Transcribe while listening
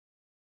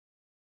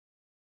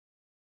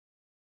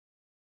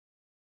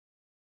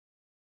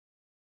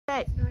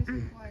Hey. Nice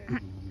and quiet.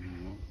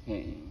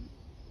 Okay.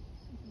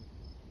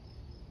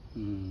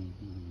 Okay.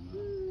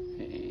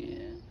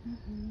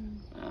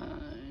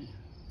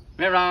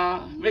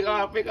 Vera,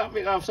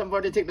 pick up.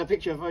 Somebody take the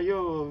picture for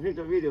you. Take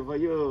the video for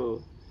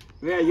you.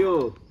 Where are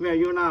you? Where are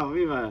you now,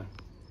 Viva?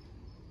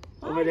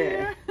 Over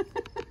there.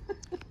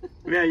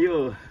 Where are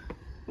you?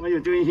 What are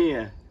you doing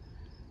here?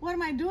 What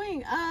am I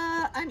doing?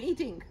 I'm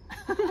eating.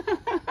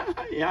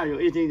 Yeah,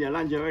 you're eating your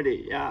lunch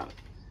already. Yeah.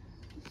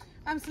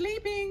 I'm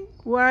sleeping.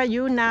 Where are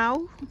you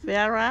now,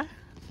 Vera?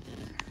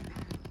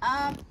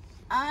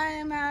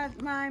 I'm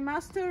at my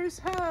master's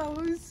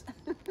house.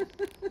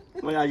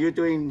 What are you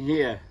doing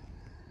here?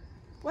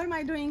 What am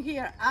I doing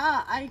here?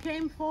 I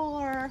came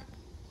for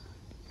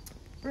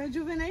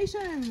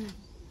rejuvenation.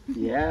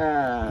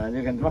 Yeah,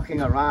 you can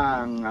walking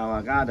around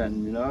our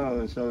garden, you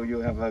know. So you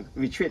have a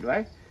retreat,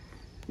 right?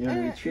 You have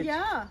a retreat.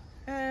 Yeah,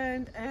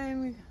 and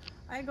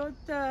I got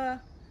a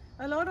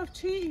lot of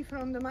tea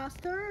from the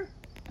master.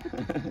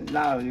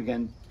 Now you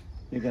can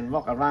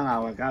walk around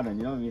our garden.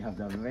 You know, we have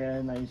the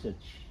very nice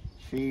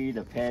tree,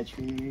 the pear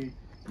tree.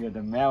 You have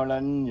the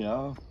melon, you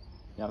know.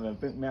 You have a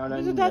big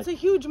melon. That's a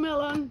huge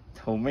melon.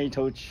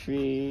 Tomato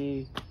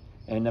tree.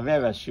 And the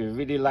Vera'S, she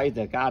really like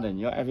the garden.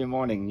 You know, every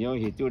morning, you know,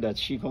 he do the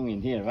qigong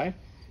in here, right?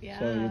 Yeah.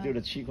 So you do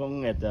the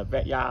qigong at the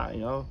backyard,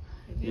 you know.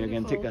 You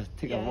can take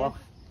a walk.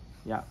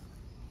 Yeah.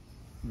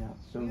 Yeah.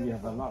 So we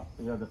have a lot.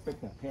 We have the big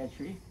pear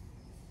tree.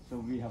 So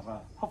we have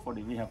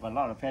hopefully we have a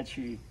lot of pear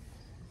tree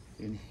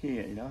in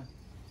here, you know.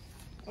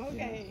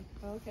 Okay.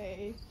 Yeah.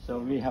 Okay. So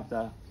we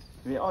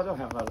also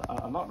have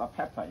a lot of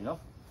pepper, you know.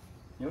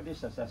 You know,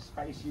 this is a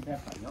spicy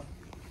pepper, you know.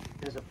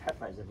 There's a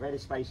pepper, it's very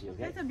spicy,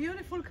 okay? That's a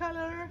beautiful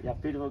color. Yeah,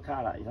 beautiful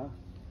color, you know.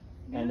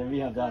 And then we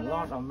have a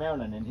lot of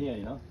melon in here,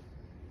 you know.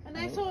 And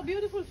I saw a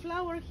beautiful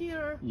flower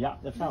here. Yeah,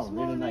 the flower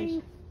really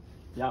nice.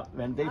 Yeah,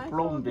 when they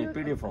bloom, they're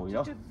beautiful, you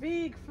know. Such a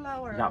big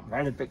flower. Yeah,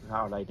 very big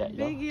flower like that, you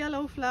know. Big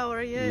yellow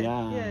flower,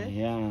 yeah.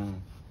 Yeah.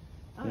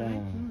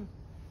 Right.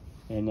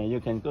 And you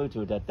can go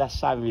to that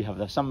side. We have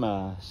the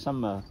summer.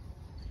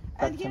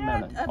 And here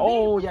melon.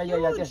 are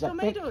Yeah. There's a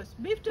tomatoes.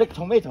 big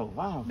tomato.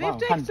 Wow. Beef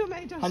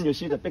tomatoes. Can you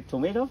see the big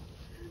tomato?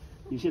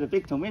 You see the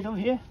big tomato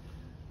here?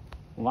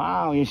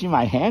 Wow. You see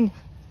my hand?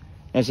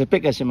 It's as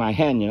big as my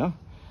hand, you know.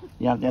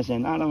 Yeah. There's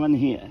another one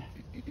here.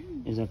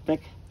 It's a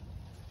big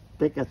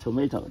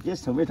tomato.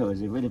 This tomato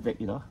is really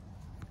big, you know.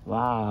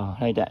 Wow,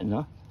 like that, you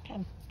know.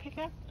 Can pick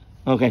up?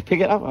 Okay, pick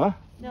it up, huh?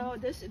 No,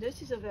 this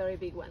is a very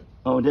big one.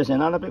 Oh, there's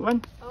another big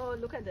one? Oh,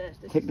 look at this.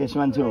 Take this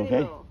one too,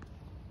 okay?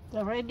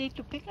 They're ready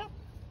to pick up?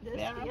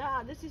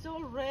 Yeah, this is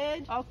all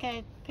red.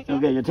 Okay, pick up.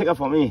 Okay, you take it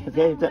for me,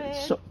 okay?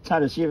 Try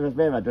to see if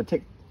Vera to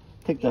take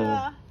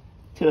the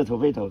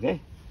tomato, okay?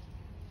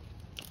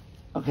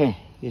 Okay,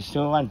 this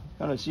one.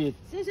 Gonna see it.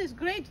 This is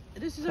great.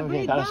 This is a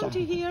great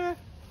bounty here.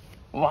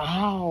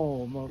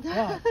 Wow, my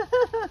God.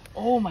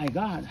 Oh my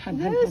God.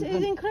 This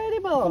is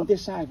incredible. From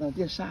this side.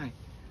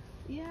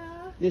 Yeah.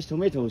 This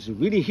tomato is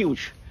really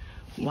huge.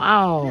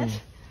 Wow.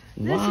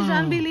 This is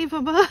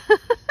unbelievable.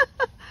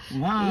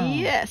 Wow.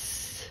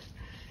 Yes.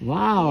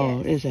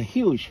 Wow, it's a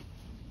huge.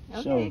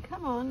 Okay,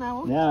 come on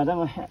now. Yeah,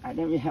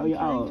 let me help you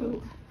out.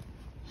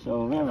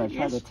 So Vera,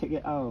 try to take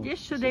it out.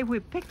 Yesterday we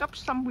picked up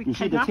some, we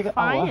cannot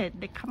find it.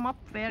 They come up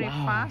very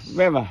fast.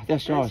 Vera,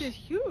 that's yours. This is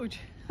huge.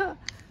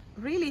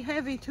 Really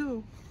heavy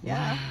too.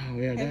 Yeah.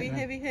 Wow,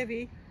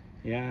 Heavy.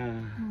 Yeah.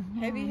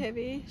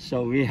 Heavy.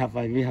 So we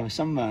have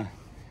some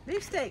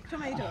Beefsteak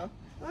tomato.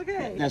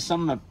 Okay. There's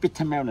some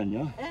bitter melon, you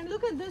know. And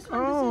look at this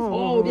one.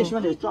 Oh, this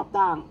one is dropped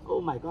down.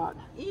 Oh my God.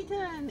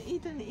 Eaten.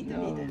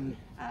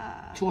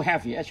 Too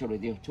heavy, actually.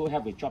 They're too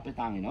heavy. Drop it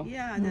down, you know.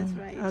 Yeah, that's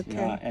right. Okay.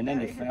 Yeah, and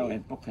then it fell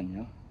and broken, you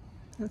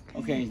know.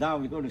 Okay, now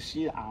we go to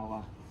see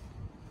our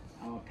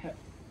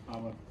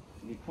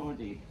we call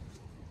the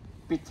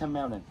bitter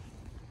melon.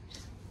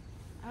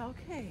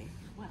 Okay.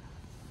 Wow.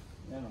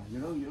 You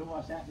know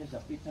what's that? This is a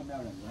bitter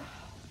melon,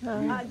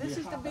 right? This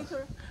is the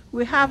bitter.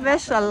 We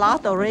harvest a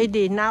lot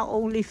already. Now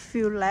only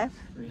few left.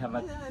 We have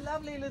a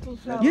lovely little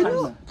flower. You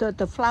know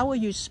the flower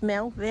you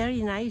smell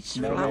very nice.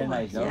 Smell flower. very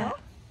nice, no?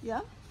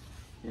 Yeah.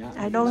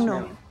 I don't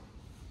know.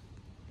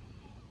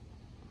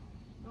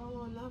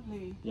 Oh,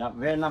 lovely. Yeah,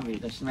 very lovely.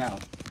 The smell.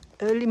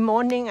 Early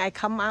morning I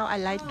come out. I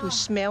like to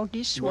smell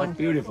this one.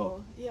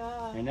 Beautiful.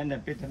 Yeah. And then the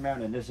bitter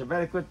melon. It's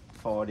very good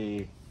for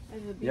the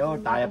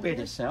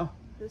diabetes, you know.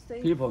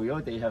 People, you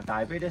know, they have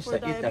diabetes. They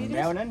eat the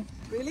melon.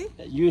 Really?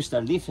 Use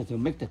the leaves to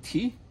make the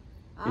tea.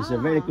 It's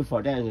very good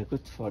for that. It's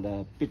good for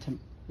the bitter,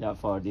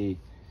 for the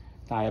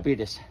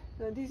diabetes.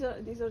 So these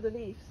are the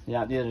leaves.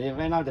 Yeah,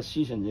 right now the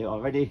season they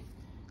already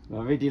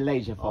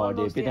late for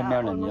Almost, the bitter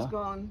melon. Almost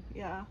gone.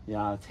 Yeah.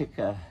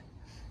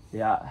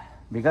 Yeah,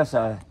 because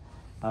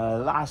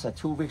last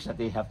 2 weeks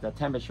they have the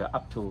temperature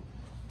up to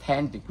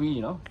 10 degrees.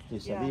 You know,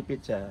 it's a little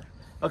bit.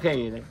 Okay,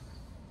 you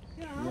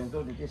can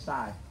go to this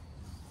side.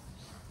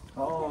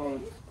 Oh,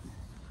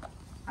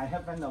 I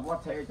haven't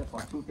watered it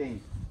for 2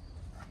 days.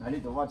 I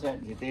need to water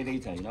it the day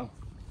later, you know.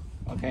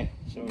 Okay,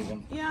 so we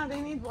can. Yeah, they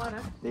need water.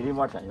 They need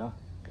water, you know.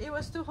 It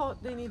was too hot.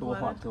 They need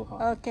water. Too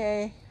hot.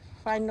 Okay.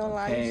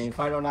 finalize. Okay,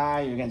 final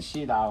line. You can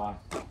see our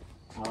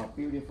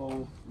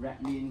beautiful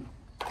red mint.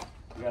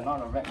 We have a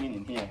lot of red mint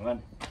in here.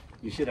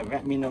 You see the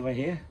red mint over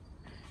here?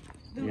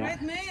 The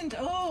red mint.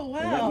 Oh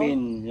wow. The red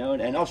mint, you know,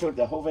 and also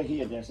over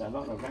here there's a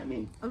lot of red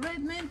mint. A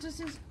red mint. This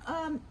is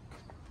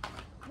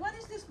what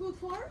is this good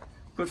for?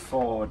 Good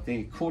for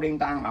the cooling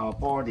down our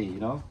body, you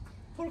know.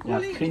 For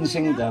cooling,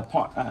 cleansing the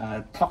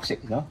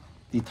toxic, you know,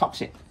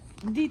 detoxic.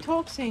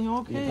 Detoxing,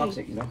 okay.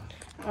 Detoxic, you know.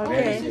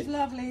 Okay. This is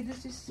lovely.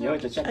 This is so. You know,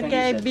 the Japanese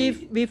Okay,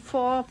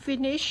 before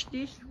finish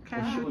this,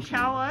 can you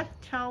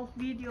tell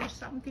video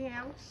something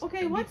else?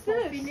 Okay, what's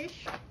this?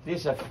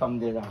 This is from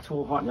the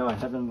too hot. No, I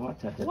haven't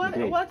watched it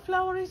today. What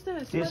flower is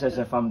this? This is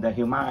from the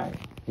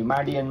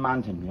Himalayan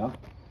mountain, you know.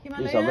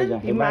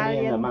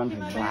 Himalayan mountain.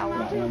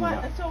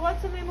 So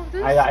what's the name of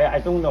this? I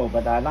don't know,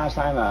 but last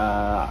time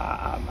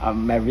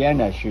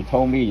Mariana, she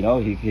told me, you know,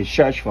 he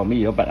searched for me,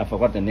 you know, but I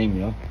forgot the name,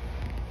 you know.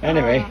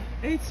 Anyway.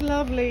 It's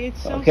lovely.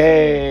 It's so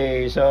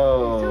okay, sweet.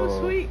 so. It's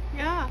so sweet,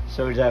 yeah.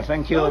 So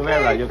thank you,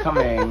 Vera, you're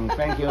coming.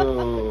 Thank you.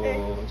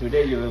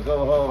 Today you will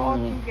go home. All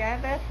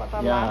together for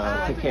the Yeah,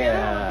 last take one.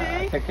 care.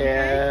 Okay. Take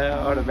care.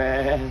 All the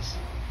best.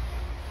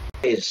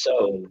 Okay,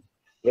 so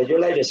would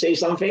you like to say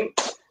something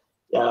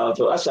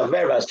to us,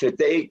 Vera'S,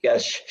 today?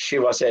 She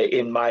was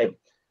in my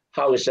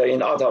house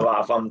in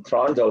Ottawa from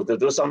Toronto to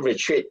do some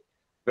retreat,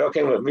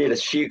 working with me, the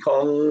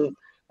Qigong.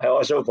 I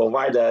also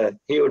provide a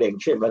healing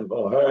treatment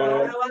for her.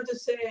 What I want to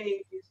say,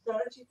 if you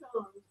start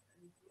Qigong,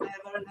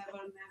 never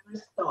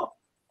stop.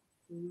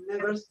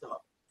 Never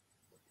stop.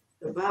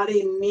 The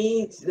body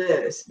needs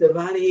this. The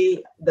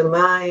body, the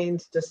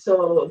mind, the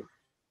soul.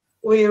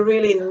 We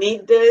really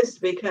need this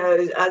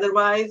because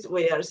otherwise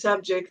we are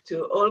subject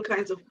to all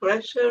kinds of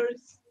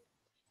pressures,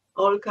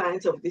 all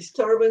kinds of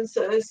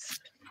disturbances.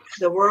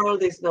 The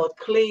world is not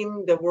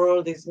clean. The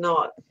world is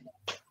not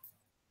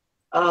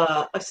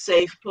a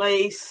safe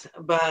place,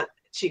 but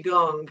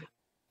Qigong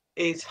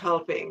is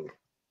helping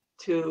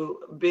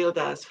to build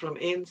us from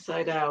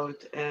inside out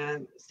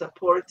and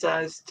supports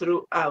us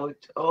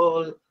throughout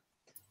all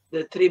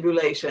the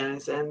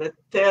tribulations and the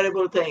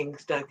terrible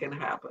things that can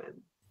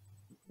happen.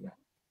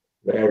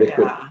 Very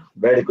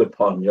good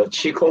point. Your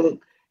Qigong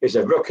is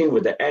working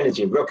with the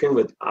energy, working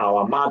with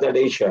our Mother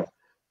Nature,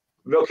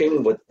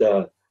 working with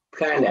the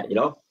planet, you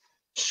know.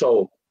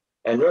 So,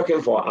 and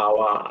working for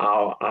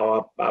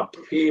our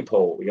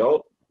people, you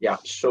know. Yeah.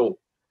 So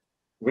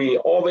we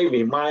always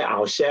remind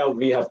ourselves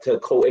we have to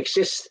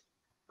coexist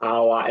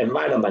our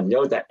environment, you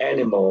know, the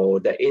animal,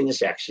 the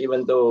insects,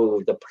 even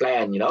though the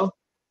plant, you know.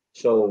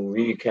 So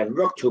we can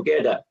work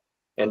together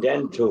and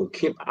then to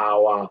keep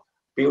our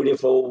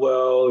beautiful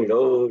world, you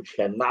know,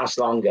 can last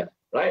longer,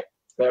 right?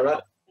 Vera?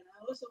 And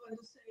I also want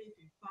to say, if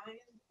you find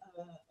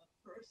a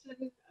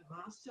person, a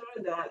master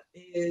that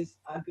is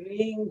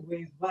agreeing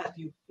with what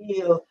you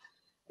feel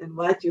and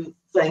what you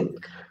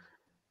think,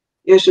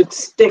 you should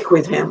stick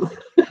with him.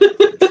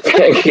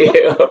 Thank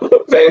you.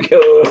 Thank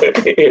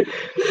you.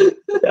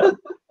 Yeah.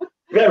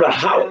 Vera,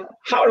 how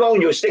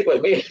long you stick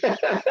with me?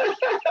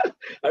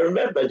 I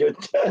remember you.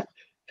 2010,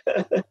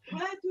 I think.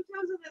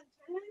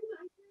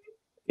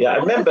 Yeah, I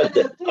remember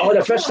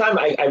the first time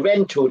I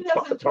went to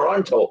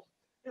Toronto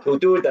to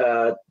do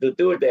the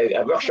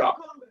workshop.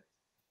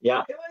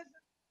 Yeah. It was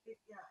the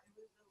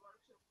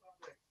workshop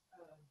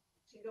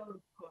Qigong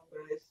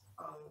Congress.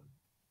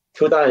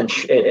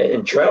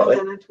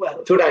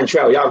 2012.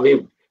 2012. Yeah,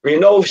 we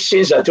know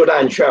since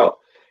 2012,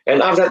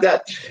 and after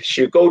that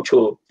she go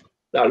to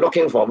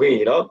looking for me,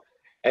 you know,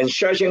 and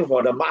searching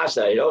for the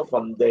master, you know,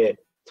 from the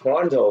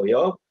Toronto, you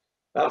know,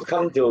 I've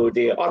come to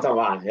the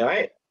Ottawa,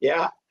 right?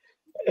 Yeah.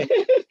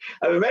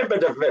 I remember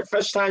the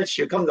first time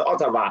she come to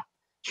Ottawa,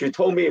 she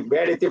told me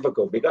very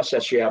difficult because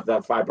she have the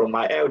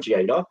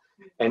fibromyalgia, you know,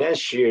 and then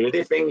she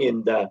living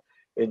in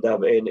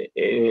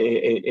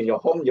your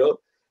home, you know.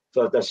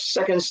 So the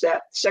second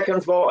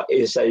floor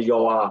is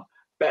your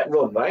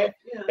bedroom, right?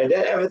 Yeah. And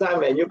then every time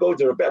when you go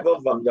to the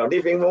bedroom from your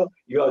living room,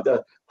 you have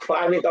to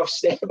climbing up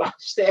stair by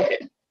stair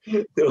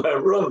to her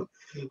room.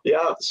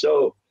 Yeah.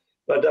 So,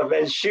 but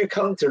when she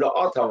come to the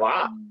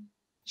Ottawa,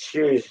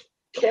 she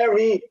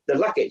carry the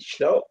luggage,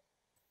 you know,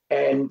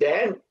 and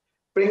then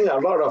bring a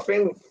lot of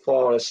things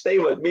for stay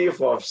with me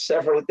for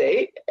several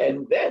days,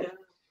 and then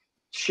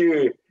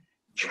she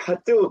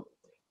do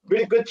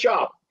really good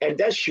job, and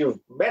then she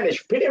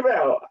managed pretty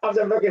well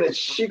after working at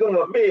Qigong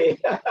with me.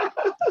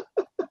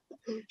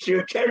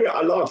 She carry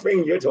a lot of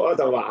things here to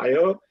Ottawa, you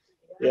know,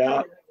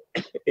 yeah,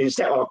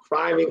 instead of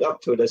climbing up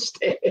to the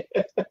stair.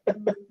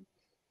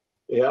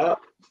 Yeah,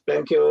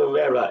 thank you,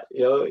 Vera.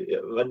 You're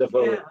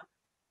wonderful,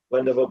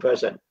 wonderful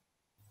person.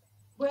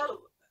 Well,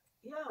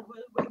 we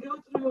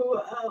go through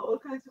all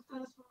kinds of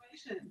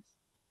transformations,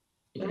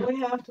 and we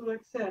have to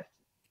accept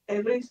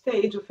every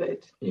stage of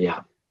it.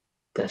 Yeah,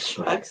 that's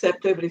right.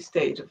 Accept every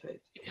stage of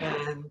it,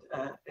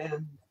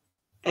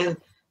 and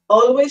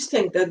always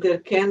think that there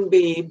can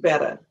be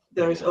better.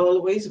 There is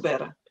always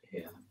better.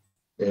 Yeah,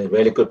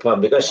 very good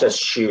point, because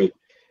she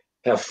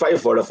have fight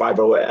for the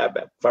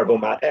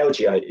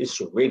fibromyalgia. It's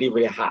really,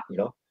 really hard, you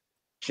know.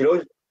 She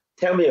don't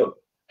tell me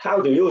how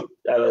do you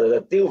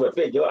deal with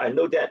it? I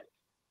know that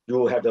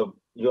you have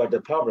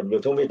the problem. You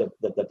told me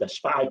the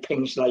spine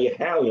pains like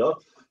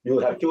hell. You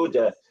have to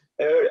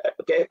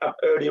get up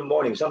early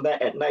morning.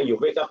 Sometimes at night you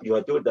wake up, you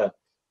have to do the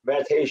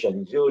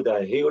meditation, do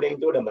the healing,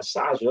 do the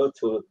massage,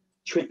 to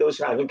treat those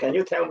kind of things. Can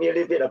you tell me a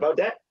little bit about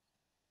that?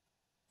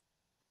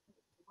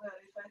 Well,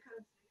 if I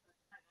can't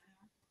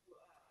sleep,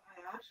 I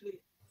actually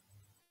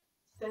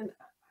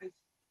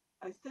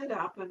stand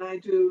up and I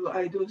do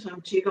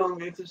some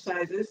qigong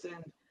exercises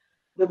and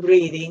the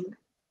breathing.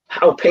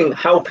 How bad,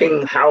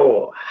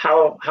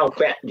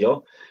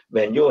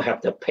 when you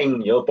have the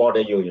pain,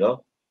 bother you,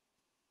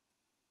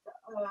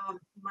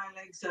 My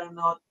legs are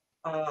not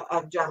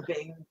are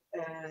jumping,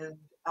 and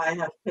I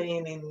have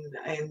pain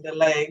in the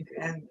leg,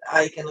 and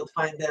I cannot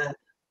find the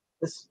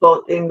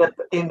spot in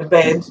the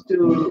bed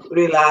to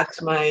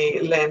relax my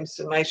limbs,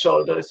 my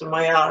shoulders,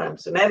 my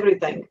arms, and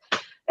everything.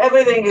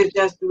 Everything is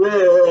just.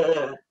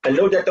 I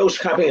know that those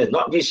kind of things are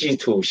not easy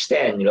to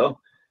stand.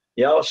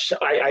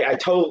 I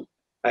told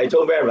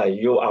Vera,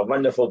 you are a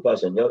wonderful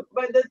person. But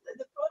the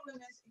problem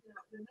is,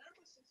 the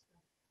nervous system,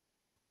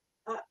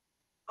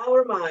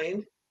 our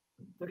mind,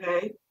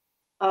 okay,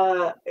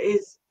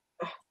 is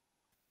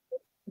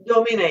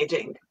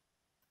dominating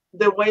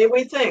the way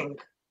we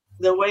think,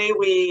 the way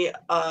we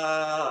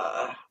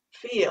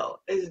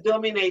feel is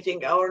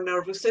dominating our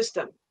nervous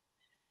system.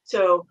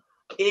 So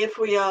if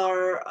we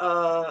are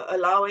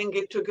allowing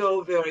it to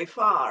go very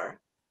far,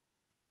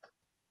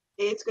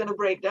 it's going to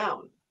break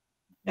down,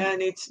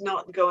 and it's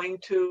not going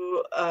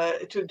to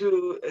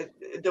do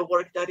the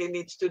work that it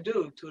needs to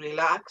do to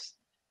relax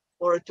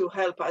or to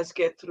help us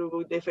get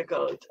through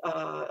difficult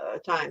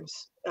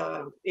times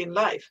in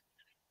life.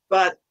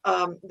 But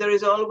there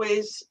is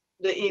always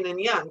the yin and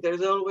yang.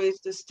 There's always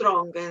the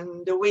strong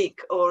and the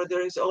weak, or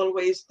there is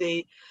always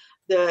the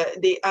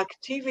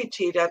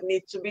activity that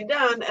needs to be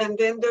done, and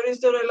then there is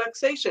the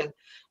relaxation.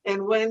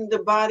 And when the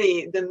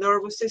body, the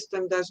nervous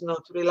system does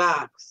not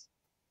relax,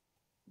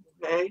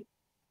 okay,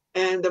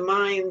 and the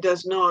mind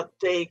does not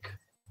take,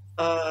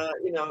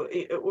 we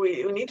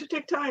need to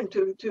take time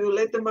to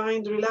let the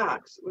mind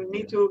relax. We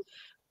need to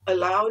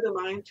allow the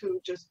mind to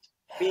just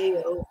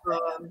feel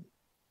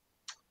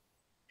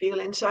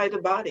inside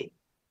the body.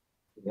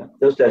 Yeah,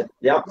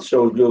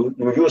 so you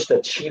use the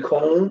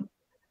qigong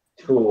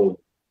to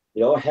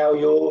help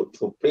you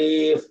to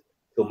breathe,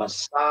 to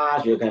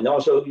massage. You can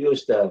also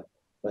use the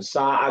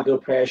massage,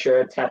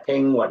 acupressure,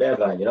 tapping,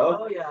 whatever,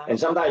 Oh, yeah. And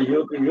sometimes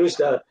you use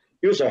the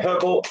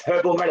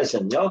herbal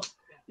medicine,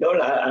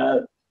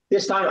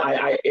 this time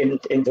I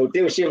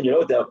introduce him,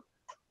 the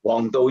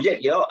Wang Dou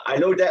Yik, I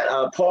know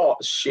that Paul,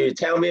 she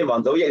tell me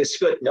Wang Dou Yik is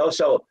good,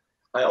 so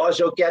I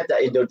also get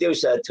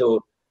introduced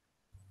to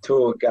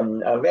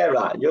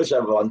Vera, use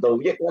a Wang Dou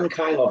Yik, one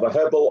kind of a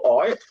herbal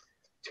oil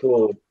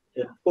to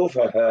improve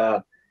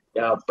her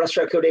blood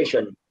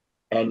circulation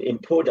and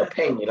improve the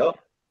pain,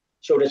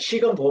 So the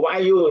qigong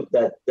provide you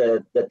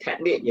the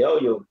technique,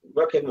 you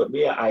working with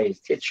me, I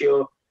teach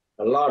you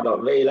a lot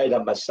of way like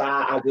the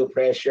massage,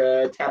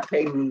 acupressure,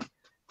 tapping,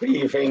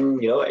 breathing,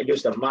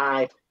 use the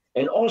mind,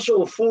 and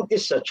also through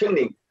this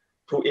training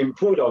to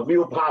improve your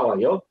willpower,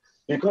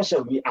 because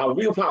our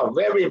willpower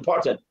very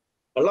important.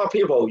 A lot of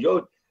people,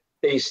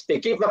 they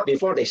give up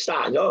before they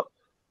start,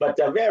 but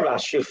Vera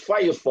should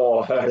fight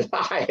for her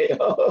life.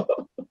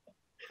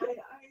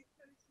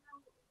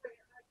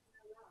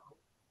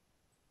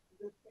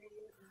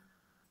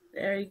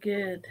 Very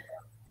good.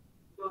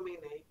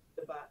 Dominate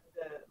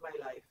my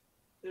life.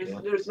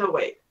 There's no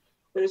way.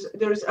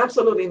 There's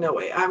absolutely no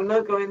way. I'm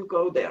not going to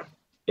go there.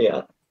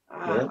 Yeah.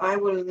 I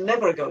will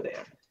never go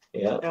there.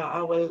 Yeah.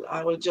 I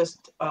will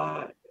just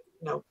I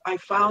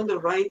found the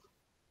right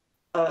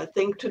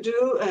thing to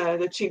do.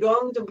 The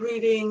qigong, the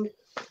breathing.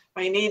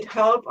 I need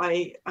help.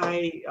 I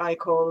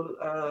call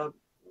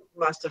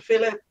Master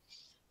Philip.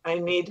 I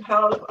need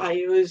help. I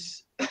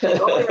use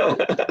oil.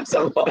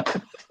 Someone.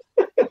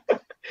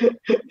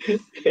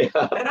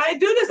 Yeah. And I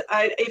do this.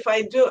 I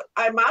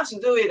must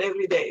do it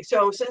every day.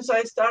 So since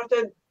I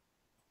started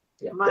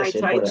my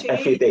Tai Chi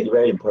every day,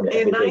 very important.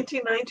 In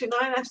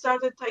 1999, I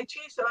started Tai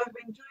Chi. So I've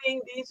been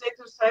doing these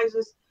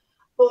exercises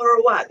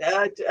for what?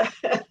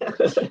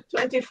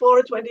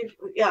 24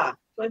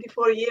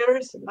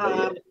 years,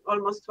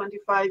 almost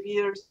 25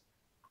 years.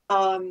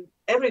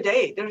 Every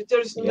day. There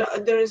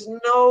is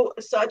no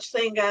such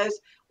thing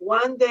as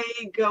one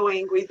day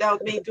going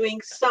without me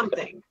doing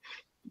something.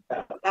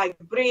 Like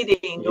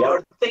breathing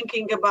or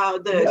thinking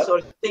about this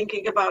or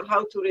thinking about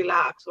how to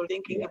relax or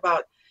thinking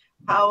about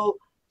how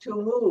to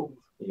move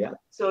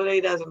so that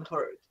it doesn't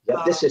hurt.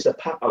 This is a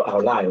part of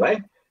our life,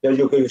 right?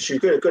 You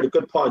should get a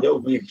good point.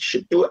 We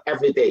should do it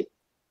every day.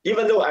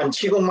 Even though I'm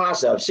Qigong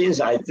master, since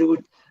I do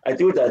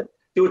the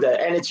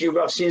energy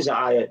work since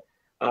I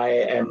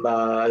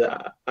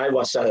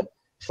was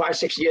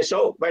 5-6 years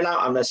old. Right now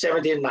I'm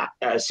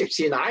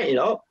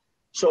 69,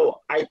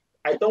 So I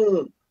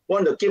don't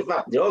want to give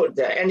up,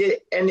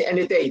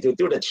 any day to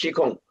do the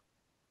qigong,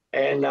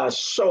 and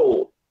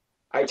so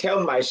I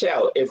tell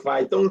myself if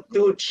I don't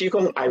do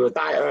qigong, I will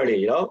die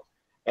early,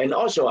 And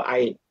also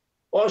I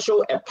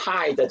also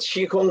apply the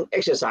Qigong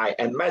exercise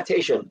and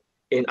meditation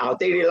in our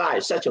daily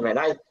life, such as when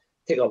I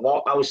take a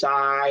walk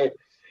outside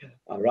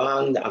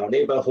around our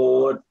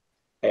neighborhood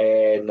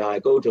and I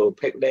go to a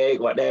picnic,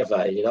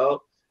 whatever, you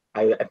know,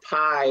 I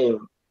apply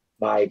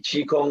my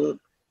Qigong.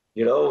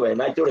 You know,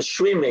 when I do the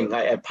swimming,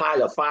 I apply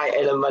the 5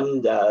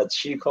 element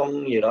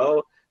Qigong, you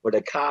know, with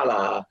the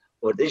color,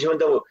 with even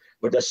though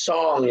with the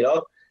song, you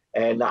know,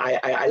 and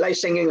I like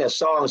singing the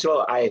song,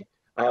 so I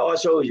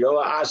also, you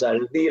know, ask a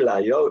leader,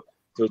 you know,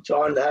 to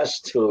join us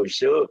to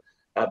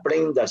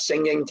bring the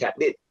singing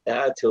technique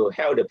to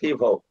help the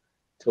people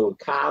to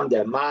calm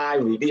their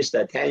mind, release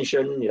the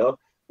tension, you know.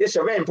 It's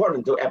very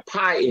important to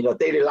apply in your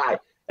daily life,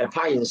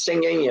 apply in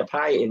singing,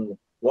 apply in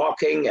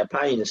walking,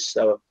 apply in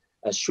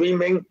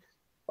swimming.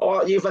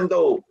 Or even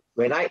though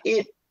when I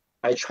eat,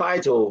 I try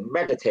to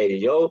meditate,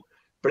 you know,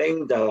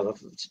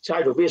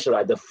 try to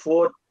visualize the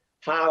food,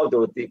 how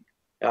to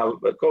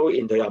go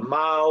into your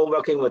mouth,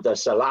 working with the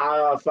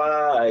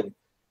saliva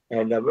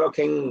and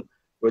working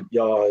with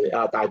your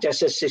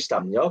digestive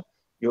system, you know.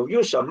 You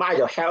use your mind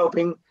to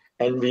helping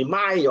and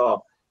remind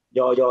your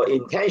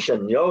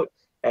intention, you know,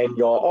 and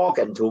your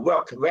organ to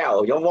work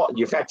well, you know, work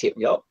effective,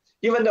 you know.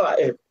 Even though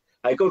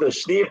I go to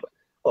sleep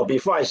or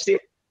before I sleep,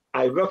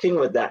 I'm working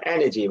with the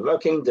energy,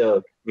 working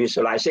the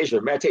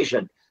visualization,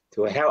 meditation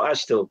to help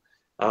us to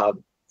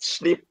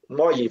sleep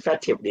more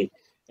effectively.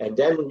 And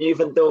then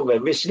even though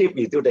when we sleep,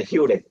 we do the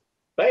healing,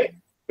 right?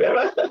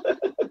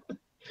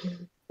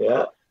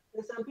 Yeah.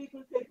 Some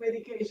people take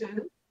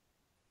medication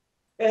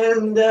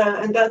and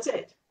that's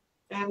it.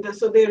 And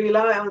so they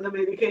rely on the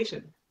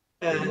medication.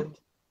 And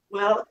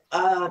well,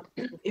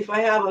 if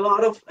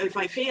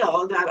I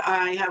feel that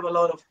I have a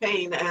lot of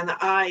pain and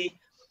I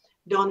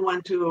don't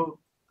want to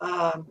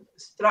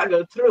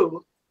struggle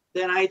through,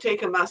 then I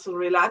take a muscle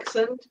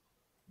relaxant.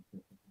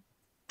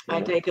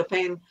 I take a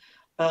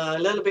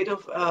little bit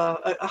of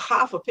a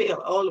half a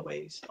pill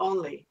always,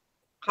 only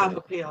half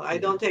a pill. I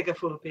don't take a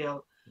full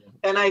pill.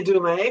 And I do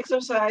my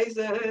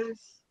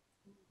exercises.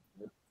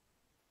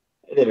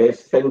 Anyway,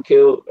 thank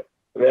you,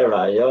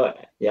 Vera.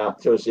 Yeah,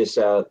 so just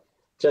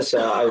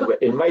I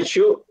invite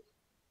you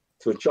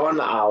to join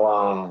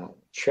our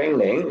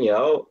training, you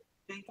know,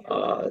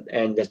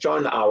 and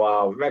join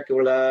our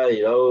regular,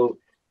 you know,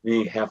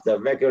 we have the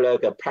regular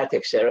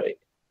practice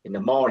in the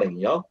morning,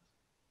 you know,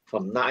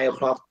 from 9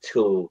 o'clock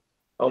to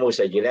almost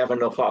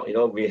 11 o'clock. You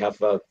know, we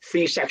have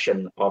 3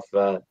 sections of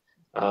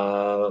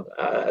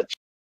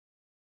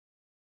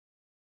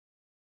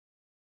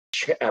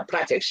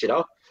practice, you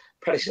know,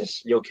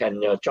 practices. You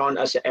can join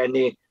us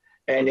any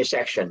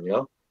section, you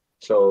know.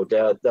 So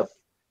the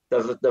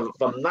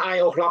from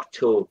 9 o'clock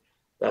to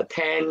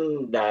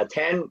 10,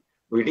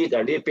 we need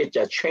a little bit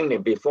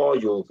training before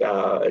you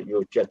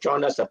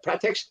join us the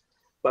practice.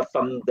 But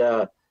from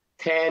the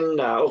 10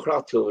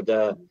 o'clock to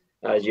the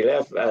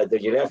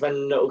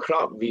 11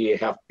 o'clock, we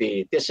have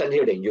the distance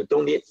healing. You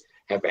don't need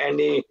have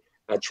any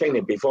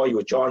training before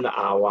you join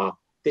our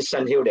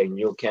distance healing.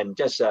 You can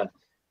just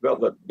work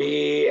with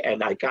me,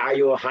 and I guide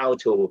you how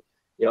to,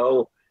 you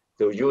know,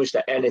 to use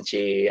the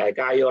energy. I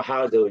guide you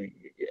how to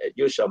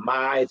use your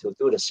mind to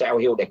do the cell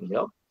healing, you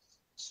know.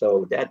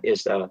 So that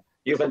is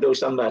even though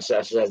some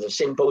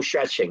simple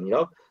stretching, you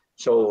know.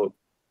 So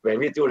when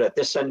we do the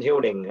distance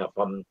healing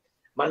from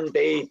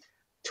Monday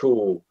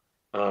to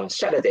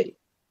Saturday,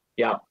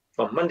 yeah,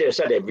 from Monday to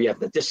Saturday we have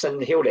the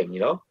distance healing, you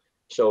know.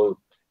 So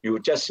you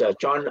just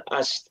join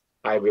us.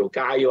 I will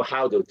guide you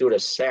how to do the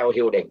cell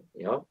healing,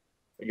 you know.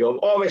 You're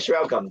always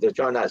welcome to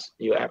join us.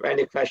 You have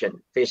any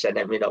question, please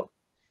let me know.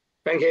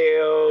 Thank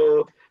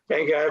you.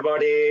 Thank you,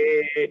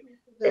 everybody.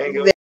 Thank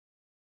you.